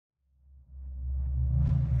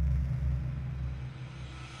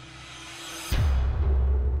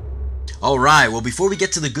Alright, well before we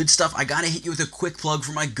get to the good stuff, I gotta hit you with a quick plug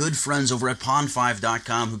for my good friends over at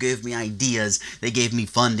Pond5.com who gave me ideas, they gave me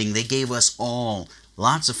funding, they gave us all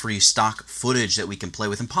lots of free stock footage that we can play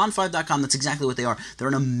with. And Pond5.com, that's exactly what they are. They're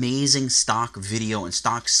an amazing stock video and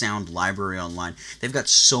stock sound library online. They've got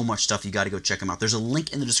so much stuff, you gotta go check them out. There's a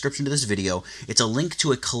link in the description to this video. It's a link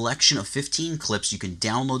to a collection of 15 clips. You can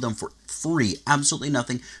download them for free, absolutely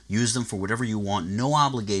nothing. Use them for whatever you want, no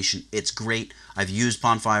obligation. It's great. I've used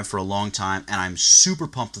Pond5 for a long time, and I'm super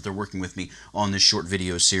pumped that they're working with me on this short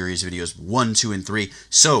video series, videos 1, 2, and 3.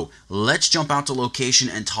 So, let's jump out to location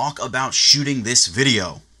and talk about shooting this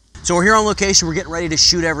video. So we're here on location, we're getting ready to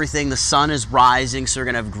shoot everything. The sun is rising, so we're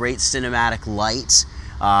going to have great cinematic lights.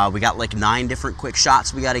 We got like 9 different quick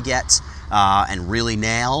shots we got to get and really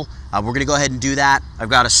nail. We're going to go ahead and do that. I've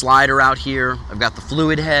got a slider out here. I've got the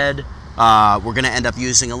fluid head. We're going to end up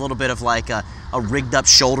using a little bit of like a rigged up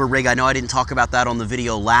shoulder rig. I know I didn't talk about that on the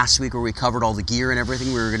video last week where we covered all the gear and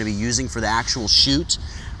everything we were going to be using for the actual shoot.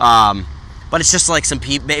 But it's just like some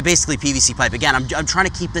basically PVC pipe. Again, I'm trying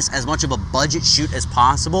to keep this as much of a budget shoot as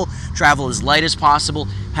possible, travel as light as possible.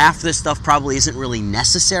 Half this stuff probably isn't really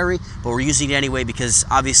necessary, but we're using it anyway because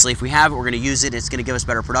obviously if we have it, we're going to use it. It's going to give us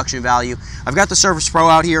better production value. I've got the Surface Pro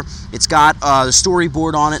out here. It's got the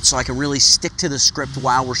storyboard on it so I can really stick to the script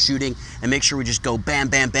while we're shooting and make sure we just go bam,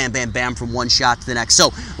 bam, bam, bam, bam from one shot to the next. So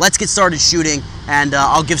let's get started shooting and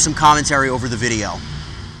I'll give some commentary over the video.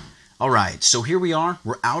 Alright, so here we are,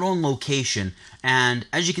 we're out on location, and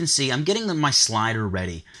as you can see, I'm getting my slider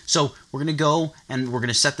ready. So we're going to go and we're going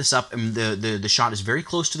to set this up, and the shot is very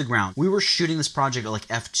close to the ground. We were shooting this project at like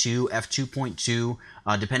f2,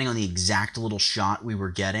 f2.2, depending on the exact little shot we were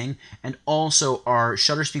getting, and also our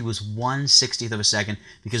shutter speed was 1/60th of a second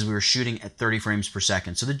because we were shooting at 30 frames per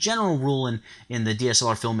second. So the general rule in the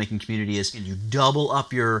DSLR filmmaking community is you double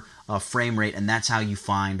up your frame rate, and that's how you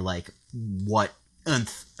find like what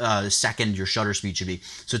second your shutter speed should be.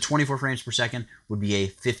 So 24 frames per second would be a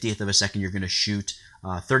 50th of a second you're going to shoot.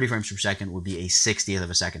 30 frames per second would be a 60th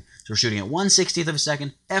of a second. So we're shooting at 1/60th of a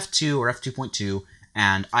second, f2 or f2.2,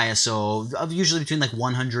 and ISO of usually between like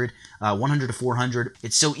 100 to 400.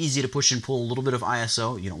 It's so easy to push and pull a little bit of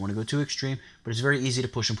ISO. You don't want to go too extreme, but it's very easy to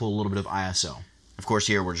push and pull a little bit of ISO. Of course,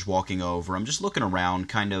 here we're just walking over. I'm just looking around,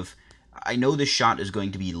 kind of. I know this shot is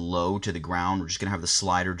going to be low to the ground. We're just going to have the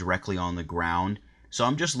slider directly on the ground. So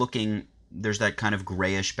I'm just looking, there's that kind of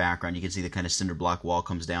grayish background. You can see the kind of cinder block wall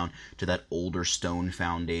comes down to that older stone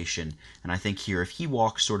foundation. And I think here, if he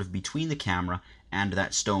walks sort of between the camera and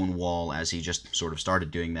that stone wall as he just sort of started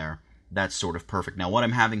doing there, that's sort of perfect. Now what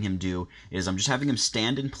I'm having him do is I'm just having him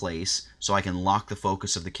stand in place so I can lock the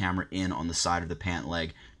focus of the camera in on the side of the pant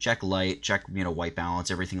leg. Check light, check white balance,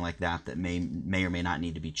 everything like that that may or may not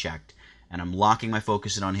need to be checked. And I'm locking my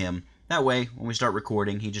focus in on him. That way, when we start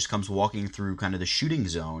recording, he just comes walking through kind of the shooting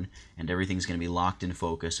zone, and everything's going to be locked in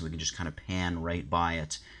focus, and we can just kind of pan right by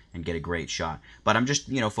it and get a great shot. But I'm just,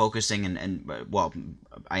 focusing, well,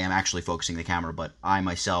 I am actually focusing the camera, but I'm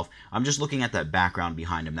just looking at that background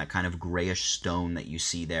behind him, that kind of grayish stone that you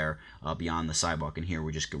see there beyond the sidewalk. And here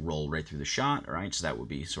we just roll right through the shot, all right? So that would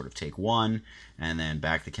be sort of take one, and then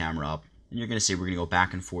back the camera up. And you're going to see we're going to go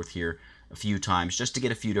back and forth here a few times just to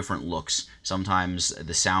get a few different looks. Sometimes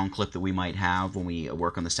the sound clip that we might have when we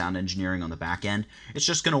work on the sound engineering on the back end, it's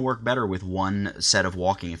just going to work better with one set of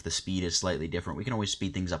walking if the speed is slightly different. We can always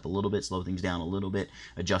speed things up a little bit, slow things down a little bit,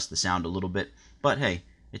 adjust the sound a little bit. But hey,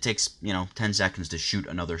 it takes 10 seconds to shoot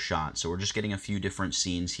another shot. So we're just getting a few different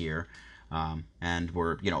scenes here. And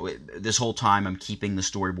we're, this whole time I'm keeping the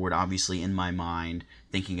storyboard obviously in my mind,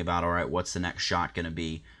 thinking about, all right, what's the next shot going to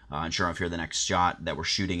be? And sure enough, here the next shot that we're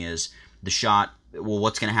shooting is the shot. Well,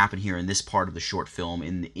 what's going to happen here in this part of the short film,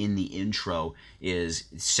 in the intro, is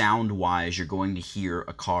sound-wise, you're going to hear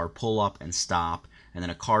a car pull up and stop, and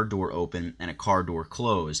then a car door open and a car door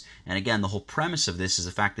close. And again, the whole premise of this is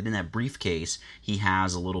the fact that in that briefcase, he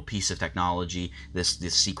has a little piece of technology, this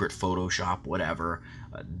secret Photoshop, whatever,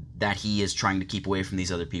 that he is trying to keep away from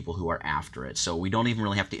these other people who are after it. So we don't even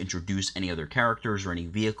really have to introduce any other characters or any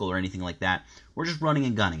vehicle or anything like that. We're just running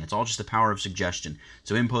and gunning. It's all just the power of suggestion.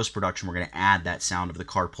 So in post-production, we're going to add that sound of the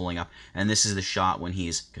car pulling up. And this is the shot when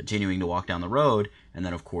he's continuing to walk down the road. And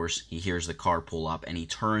then, of course, he hears the car pull up. And he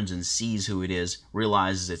turns and sees who it is,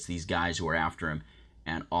 realizes it's these guys who are after him.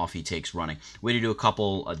 And off he takes running. We had to do a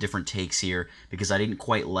couple different takes here because I didn't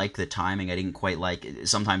quite like the timing. I didn't quite like it.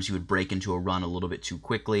 Sometimes he would break into a run a little bit too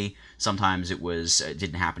quickly. Sometimes it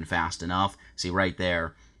didn't happen fast enough. See, right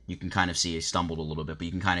there, you can kind of see he stumbled a little bit, but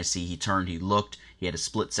you can kind of see he turned, he looked, he had a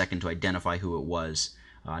split second to identify who it was.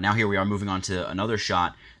 Now here we are moving on to another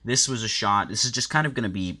shot. This was a shot, this is just kind of going to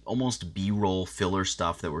be almost B-roll filler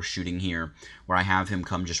stuff that we're shooting here, where I have him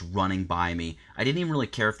come just running by me. I didn't even really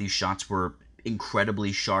care if these shots were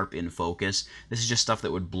incredibly sharp in focus. This is just stuff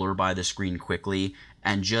that would blur by the screen quickly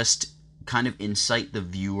and just kind of incite the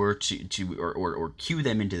viewer or cue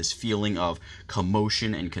them into this feeling of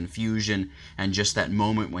commotion and confusion, and just that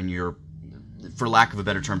moment when you're, for lack of a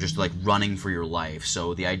better term, just like running for your life.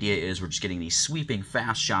 So the idea is we're just getting these sweeping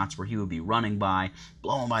fast shots where he would be running by,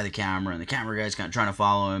 blowing by the camera, and the camera guy's kind of trying to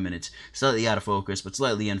follow him, and it's slightly out of focus but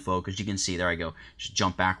slightly in focus. You can see, there I go, just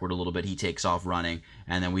jump backward a little bit, he takes off running,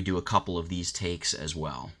 and then we do a couple of these takes as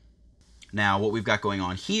well. Now, what we've got going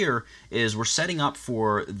on here is we're setting up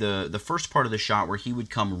for the first part of the shot where he would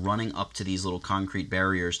come running up to these little concrete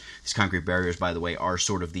barriers. These concrete barriers, by the way, are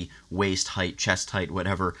sort of the waist height, chest height,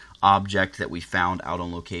 whatever object that we found out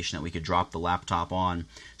on location that we could drop the laptop on.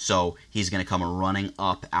 So he's going to come running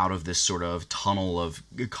up out of this sort of tunnel of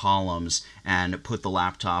columns and put the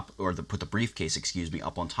laptop, or put the briefcase, excuse me,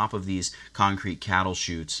 up on top of these concrete cattle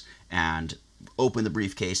chutes and open the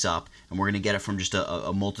briefcase up, and we're going to get it from just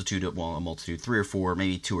a multitude, 3 or 4,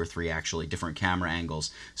 maybe 2 or 3 actually, different camera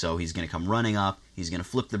angles. So he's going to come running up, he's going to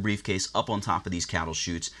flip the briefcase up on top of these cattle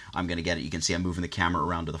chutes. I'm going to get it, you can see I'm moving the camera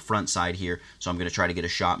around to the front side here, so I'm going to try to get a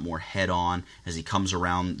shot more head on as he comes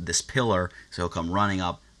around this pillar. So he'll come running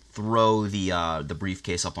up, throw the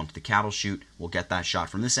briefcase up onto the cattle chute. We'll get that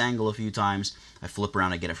shot from this angle a few times. I flip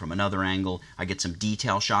around, I get it from another angle. I get some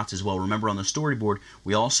detail shots as well. Remember, on the storyboard,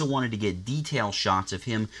 we also wanted to get detail shots of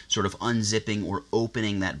him sort of unzipping or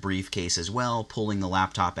opening that briefcase as well, pulling the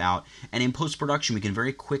laptop out. And in post-production, we can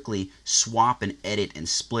very quickly swap and edit and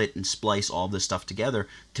split and splice all this stuff together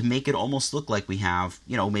to make it almost look like we have,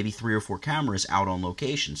 you know, maybe 3 or 4 cameras out on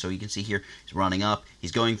location. So you can see here, he's running up,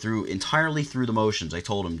 he's going through entirely through the motions. I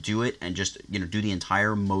told him, do it and just, you know, do the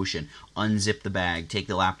entire motion. Unzip the bag, take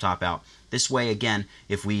the laptop out. This way, again,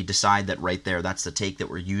 if we decide that right there, that's the take that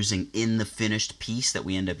we're using in the finished piece that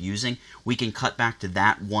we end up using, we can cut back to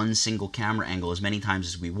that one single camera angle as many times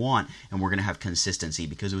as we want, and we're going to have consistency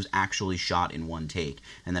because it was actually shot in one take.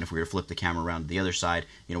 And then if we were to flip the camera around to the other side,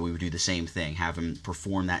 you know, we would do the same thing, have him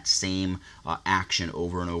perform that same action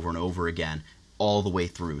over and over and over again, all the way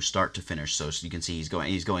through, start to finish. So you can see he's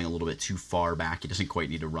going a little bit too far back. He doesn't quite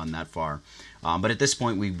need to run that far. But at this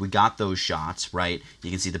point, we got those shots, right? You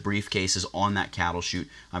can see the briefcase is on that cattle chute.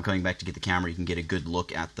 I'm coming back to get the camera. You can get a good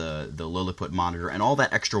look at the Lilliput monitor. And all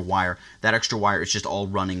that extra wire is just all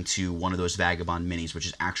running to one of those Vagabond Minis, which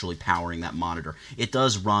is actually powering that monitor. It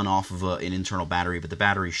does run off of an internal battery, but the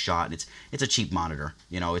battery's shot, and it's a cheap monitor.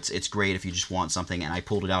 You know, it's great if you just want something. And I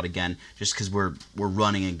pulled it out again just because we're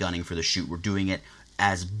running and gunning for the shoot. We're doing it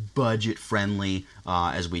as budget friendly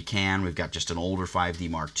as we can. We've got just an older 5D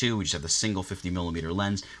Mark II. We just have the single 50mm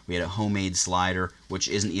lens. We had a homemade slider, which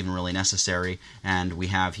isn't even really necessary, and we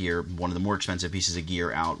have here one of the more expensive pieces of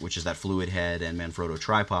gear out, which is that fluid head and Manfrotto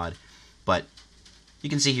tripod. But you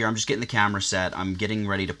can see here, I'm just getting the camera set. I'm getting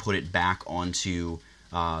ready to put it back onto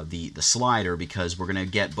the slider, because we're going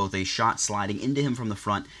to get both a shot sliding into him from the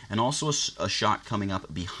front and also a shot coming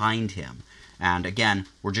up behind him. And again,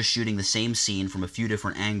 we're just shooting the same scene from a few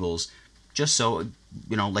different angles, just so,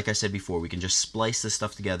 you know, like I said before, we can just splice this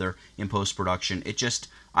stuff together in post-production. It just,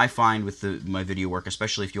 I find with my video work,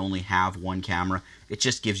 especially if you only have one camera, it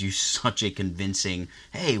just gives you such a convincing,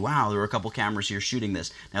 hey, wow, there are a couple cameras here shooting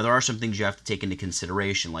this. Now, there are some things you have to take into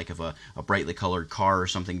consideration, like if a brightly colored car or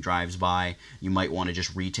something drives by, you might want to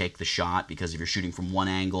just retake the shot, because if you're shooting from one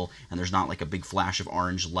angle and there's not like a big flash of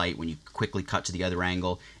orange light when you quickly cut to the other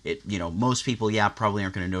angle, it, you know, most people, yeah, probably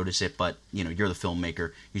aren't going to notice it, but, you know, you're the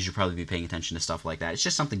filmmaker, you should probably be paying attention to stuff like that. It's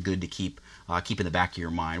just something good to keep in the back of your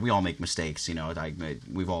mind. We all make mistakes, you know.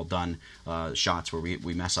 We've all done shots where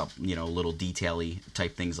we mess up, you know, little detail-y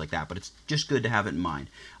type things like that, but it's just good to have it in mind.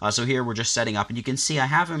 So here we're just setting up, and you can see I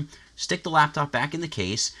have him stick the laptop back in the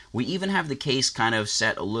case. We even have the case kind of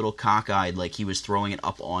set a little cockeyed, like he was throwing it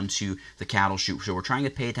up onto the cattle chute. So we're trying to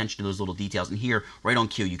pay attention to those little details. And here, right on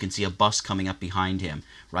cue, you can see a bus coming up behind him,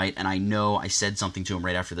 right? And I know I said something to him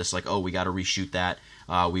right after this, like, oh, we got to reshoot that.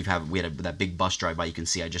 We had that big bus drive by. You can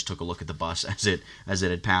see I just took a look at the bus as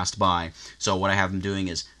it had passed by. So what I have him doing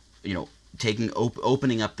is, you know,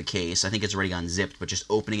 opening up the case. I think it's already unzipped, but just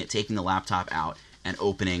opening it, taking the laptop out, and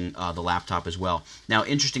opening the laptop as well. Now,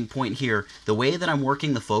 interesting point here, the way that I'm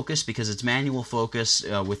working the focus, because it's manual focus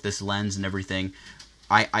with this lens and everything,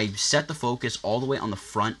 I set the focus all the way on the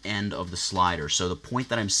front end of the slider. So the point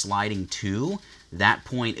that I'm sliding to, that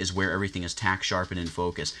point is where everything is tack sharp and in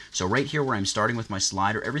focus. So right here where I'm starting with my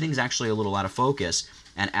slider, everything's actually a little out of focus,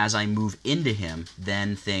 and as I move into him,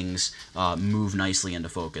 then things move nicely into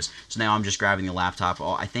focus. So now I'm just grabbing the laptop.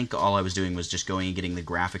 I think all I was doing was just going and getting the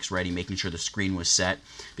graphics ready, making sure the screen was set,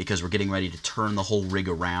 because we're getting ready to turn the whole rig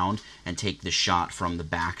around and take the shot from the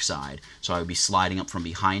backside. So I would be sliding up from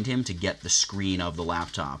behind him to get the screen of the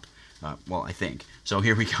laptop. Well, I think. So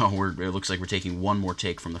here we go. It looks like we're taking one more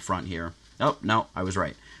take from the front here. Oh, no, I was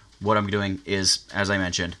right. What I'm doing is, as I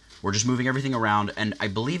mentioned, we're just moving everything around, and I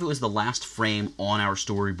believe it was the last frame on our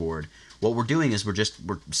storyboard. What we're doing is we're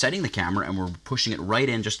setting the camera and we're pushing it right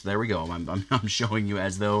in. Just there we go. I'm showing you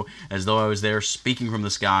as though I was there speaking from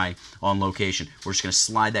the sky on location. We're just going to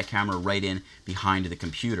slide that camera right in behind the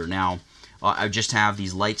computer. Now, I just have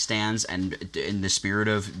these light stands, and in the spirit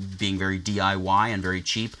of being very DIY and very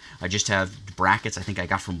cheap, I just have brackets I think I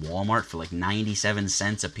got from Walmart for like 97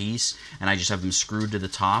 cents a piece, and I just have them screwed to the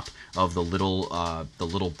top of the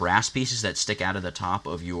little brass pieces that stick out of the top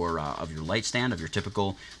of your light stand, of your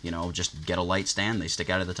typical, just get a light stand. They stick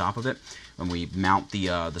out of the top of it. When we mount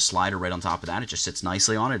the slider right on top of that, it just sits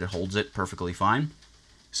nicely on it. It holds it perfectly fine.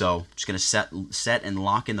 So just going to set and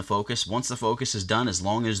lock in the focus. Once the focus is done, as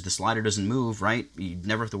long as the slider doesn't move, right, you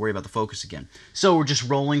never have to worry about the focus again. So we're just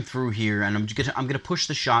rolling through here, and I'm going to push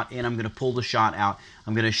the shot in. I'm going to pull the shot out.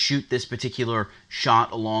 I'm going to shoot this particular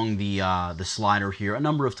shot along the slider here a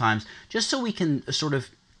number of times, just so we can sort of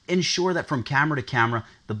ensure that from camera to camera,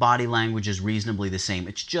 the body language is reasonably the same.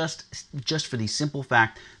 It's just for the simple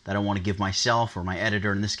fact that I want to give myself, or my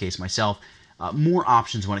editor, in this case myself, more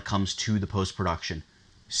options when it comes to the post-production.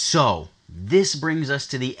 So, this brings us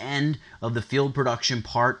to the end of the field production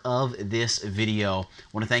part of this video. I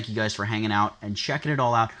want to thank you guys for hanging out and checking it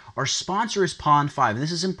all out. Our sponsor is Pond5, and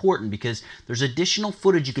this is important because there's additional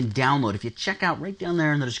footage you can download. If you check out right down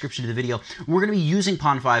there in the description of the video, we're going to be using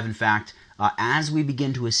Pond5, in fact, as we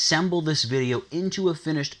begin to assemble this video into a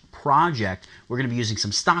finished project. We're going to be using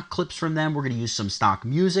some stock clips from them. We're going to use some stock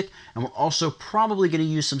music, and we're also probably going to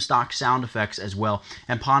use some stock sound effects as well.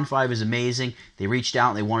 And Pond5 is amazing. They reached out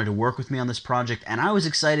and they wanted to work with me on this project, and I was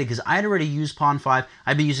excited because I had already used Pond5.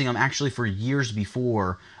 I've been using them actually for years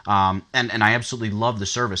before, and I absolutely love the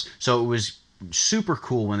service. So it was super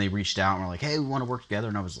cool when they reached out and were like, hey, we want to work together,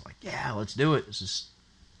 and I was like, yeah, let's do it. This is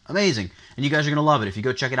amazing, and you guys are going to love it if you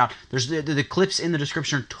go check it out. There's the clips in the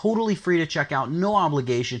description are totally free to check out, no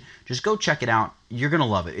obligation. Just go check it out. You're going to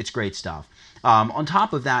love it. It's great stuff. On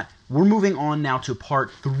top of that, we're moving on now to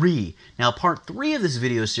part 3. Now, part 3 of this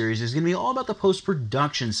video series is going to be all about the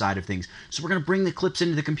post-production side of things. So we're going to bring the clips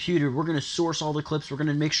into the computer. We're going to source all the clips. We're going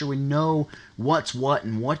to make sure we know what's what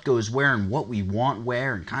and what goes where and what we want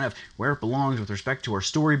where and kind of where it belongs with respect to our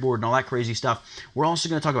storyboard and all that crazy stuff. We're also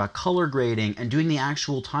going to talk about color grading and doing the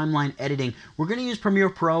actual timeline editing. We're going to use Premiere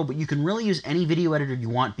Pro, but you can really use any video editor you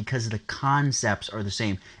want because the concepts are the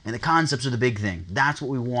same. And the concepts are the big thing. That's what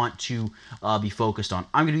we want to be focused on.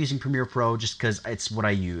 I'm going to be using Premiere Pro just because it's what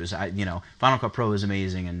I use. Final Cut Pro is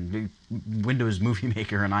amazing, and Windows Movie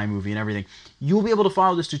Maker and iMovie and everything. You'll be able to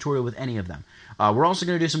follow this tutorial with any of them. We're also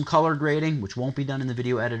going to do some color grading, which won't be done in the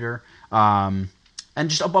video editor. And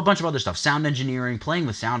just a bunch of other stuff, sound engineering, playing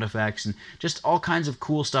with sound effects, and just all kinds of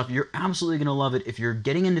cool stuff. You're absolutely going to love it. If you're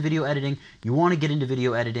getting into video editing, you want to get into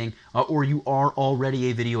video editing, or you are already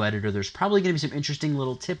a video editor, there's probably going to be some interesting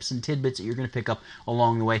little tips and tidbits that you're going to pick up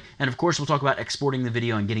along the way. And of course, we'll talk about exporting the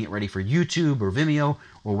video and getting it ready for YouTube or Vimeo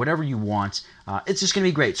or whatever you want. It's just going to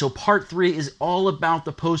be great. So part 3 is all about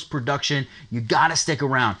the post-production. You got to stick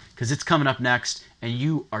around because it's coming up next, and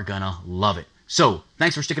you are going to love it. So,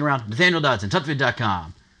 thanks for sticking around. Nathaniel Dodson,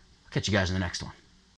 Tutvid.com. Catch you guys in the next one.